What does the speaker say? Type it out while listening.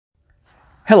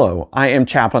Hello, I am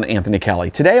Chaplain Anthony Kelley.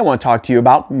 Today I want to talk to you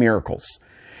about miracles.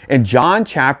 In John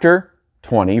chapter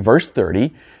 20, verse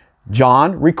 30,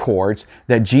 John records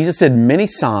that Jesus did many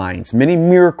signs, many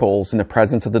miracles in the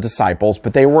presence of the disciples,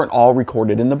 but they weren't all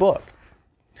recorded in the book.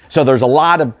 So there's a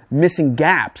lot of missing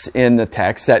gaps in the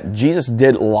text that Jesus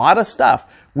did a lot of stuff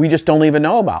we just don't even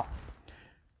know about.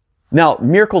 Now,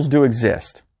 miracles do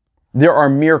exist. There are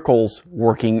miracles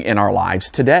working in our lives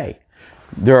today.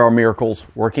 There are miracles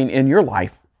working in your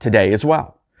life today as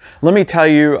well. Let me tell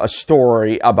you a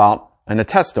story about and a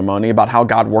testimony about how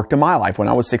God worked in my life. When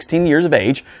I was 16 years of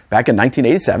age, back in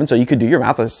 1987, so you could do your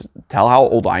math to tell how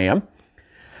old I am,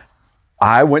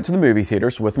 I went to the movie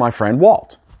theaters with my friend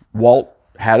Walt. Walt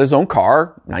had his own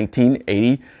car,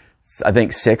 1980, I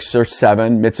think 6 or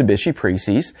 7 Mitsubishi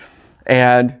Precis,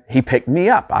 and he picked me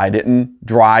up. I didn't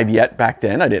drive yet back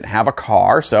then. I didn't have a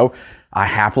car, so I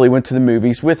happily went to the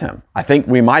movies with him. I think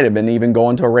we might have been even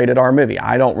going to a rated R movie.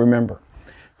 I don't remember.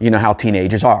 You know how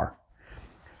teenagers are.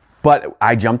 But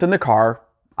I jumped in the car.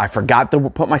 I forgot to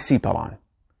put my seatbelt on.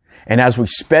 And as we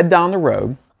sped down the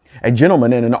road, a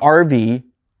gentleman in an RV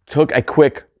took a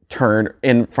quick turn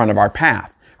in front of our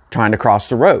path, trying to cross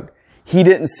the road. He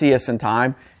didn't see us in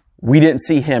time. We didn't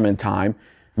see him in time.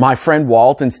 My friend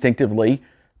Walt instinctively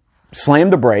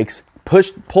slammed the brakes,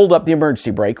 pulled up the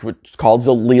emergency brake, which causes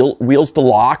the wheels to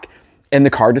lock and the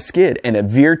car to skid. And it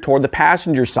veered toward the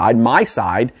passenger side, my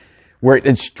side, where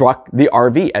it struck the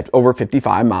RV at over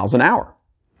 55 miles an hour.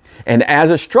 And as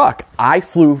it struck, I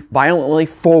flew violently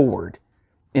forward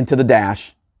into the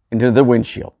dash, into the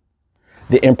windshield.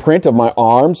 The imprint of my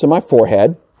arms and my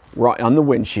forehead were on the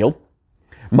windshield.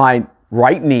 My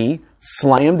right knee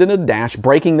slammed into the dash,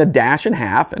 breaking the dash in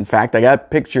half. In fact, I got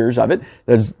pictures of it.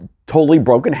 That's totally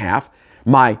broken in half.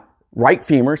 My right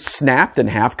femur snapped in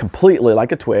half completely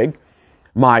like a twig.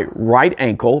 My right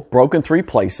ankle broke in 3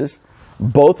 places.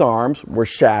 Both arms were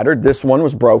shattered. This one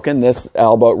was broken. This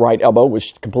right elbow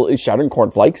was completely shattered in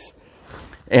cornflakes.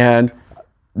 And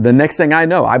the next thing I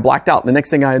know, I blacked out. The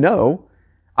next thing I know,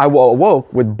 I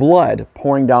awoke with blood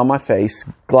pouring down my face,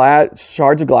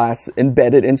 shards of glass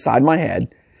embedded inside my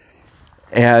head.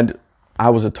 And I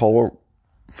was a total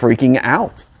freaking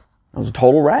out. I was a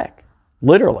total wreck,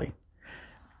 literally.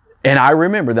 And I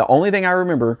remember, the only thing I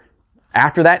remember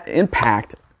after that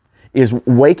impact is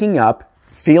waking up,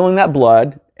 feeling that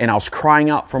blood, and I was crying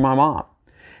out for my mom.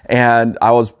 And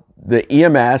the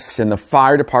EMS and the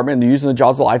fire department using the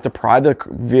jaws of life to pry the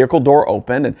vehicle door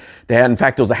open. And they had, in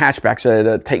fact, it was a hatchback, so they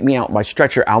had to take me out by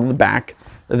stretcher out of the back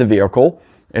of the vehicle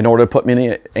in order to put me in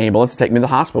the ambulance, take me to the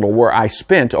hospital, where I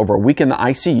spent over a week in the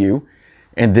ICU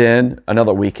and then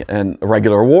another week in a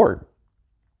regular ward.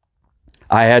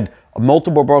 I had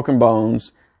multiple broken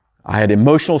bones. I had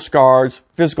emotional scars,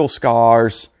 physical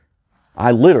scars.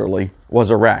 I literally was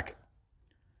a wreck.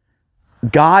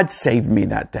 God saved me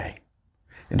that day.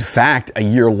 In fact, a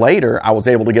year later, I was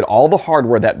able to get all the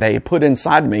hardware that they put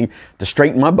inside me to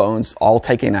straighten my bones all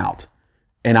taken out.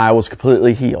 And I was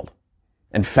completely healed.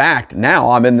 In fact,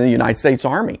 now I'm in the United States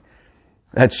Army.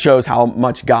 That shows how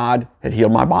much God had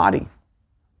healed my body.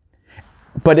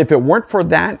 But if it weren't for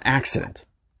that accident,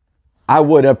 I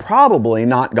would have probably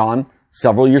not gone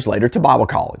several years later to Bible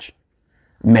college.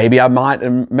 Maybe I might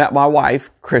have met my wife,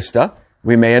 Krista.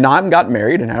 We may have not gotten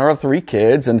married and had our 3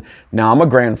 kids, and now I'm a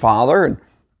grandfather, and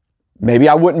maybe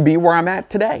I wouldn't be where I'm at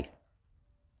today.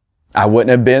 I wouldn't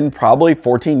have been probably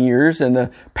 14 years in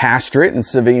the pastorate and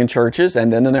civilian churches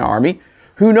and then in the Army.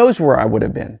 Who knows where I would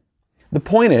have been? The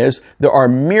point is, there are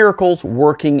miracles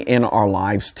working in our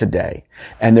lives today,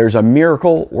 and there's a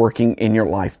miracle working in your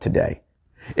life today.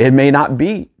 It may not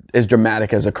be as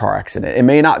dramatic as a car accident. It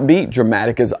may not be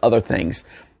dramatic as other things,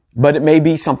 but it may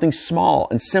be something small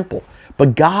and simple.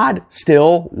 But God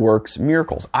still works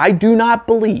miracles. I do not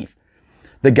believe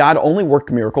that God only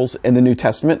worked miracles in the New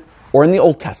Testament or in the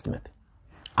Old Testament.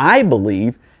 I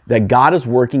believe that God is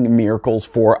working miracles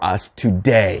for us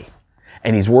today.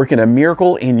 And He's working a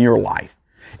miracle in your life.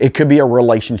 It could be a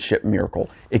relationship miracle.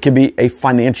 It could be a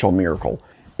financial miracle.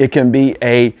 It can be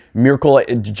a miracle at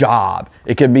a job.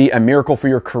 It could be a miracle for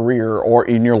your career or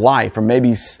in your life. Or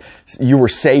maybe you were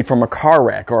saved from a car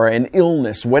wreck or an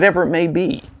illness, whatever it may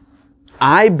be.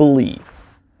 I believe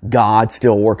God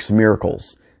still works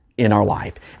miracles in our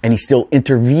life. And He still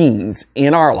intervenes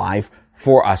in our life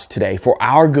for us today, for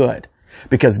our good.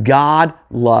 Because God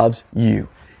loves you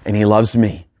and He loves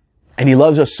me. And He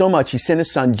loves us so much, He sent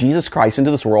His Son, Jesus Christ,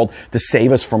 into this world to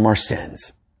save us from our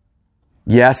sins.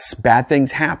 Yes, bad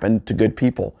things happen to good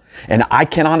people. And I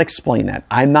cannot explain that.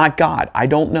 I'm not God. I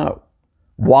don't know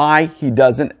why He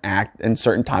doesn't act in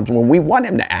certain times when we want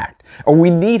Him to act or we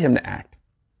need Him to act.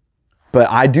 But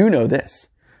I do know this,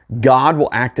 God will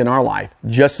act in our life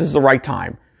just as the right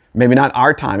time. Maybe not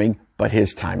our timing, but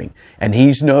His timing. And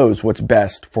He knows what's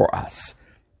best for us.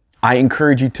 I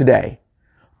encourage you today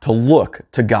to look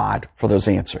to God for those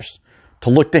answers, to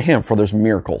look to Him for those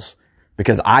miracles,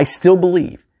 because I still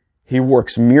believe He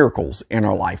works miracles in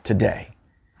our life today.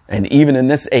 And even in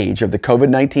this age of the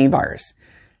COVID-19 virus,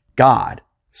 God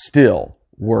still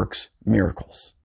works miracles.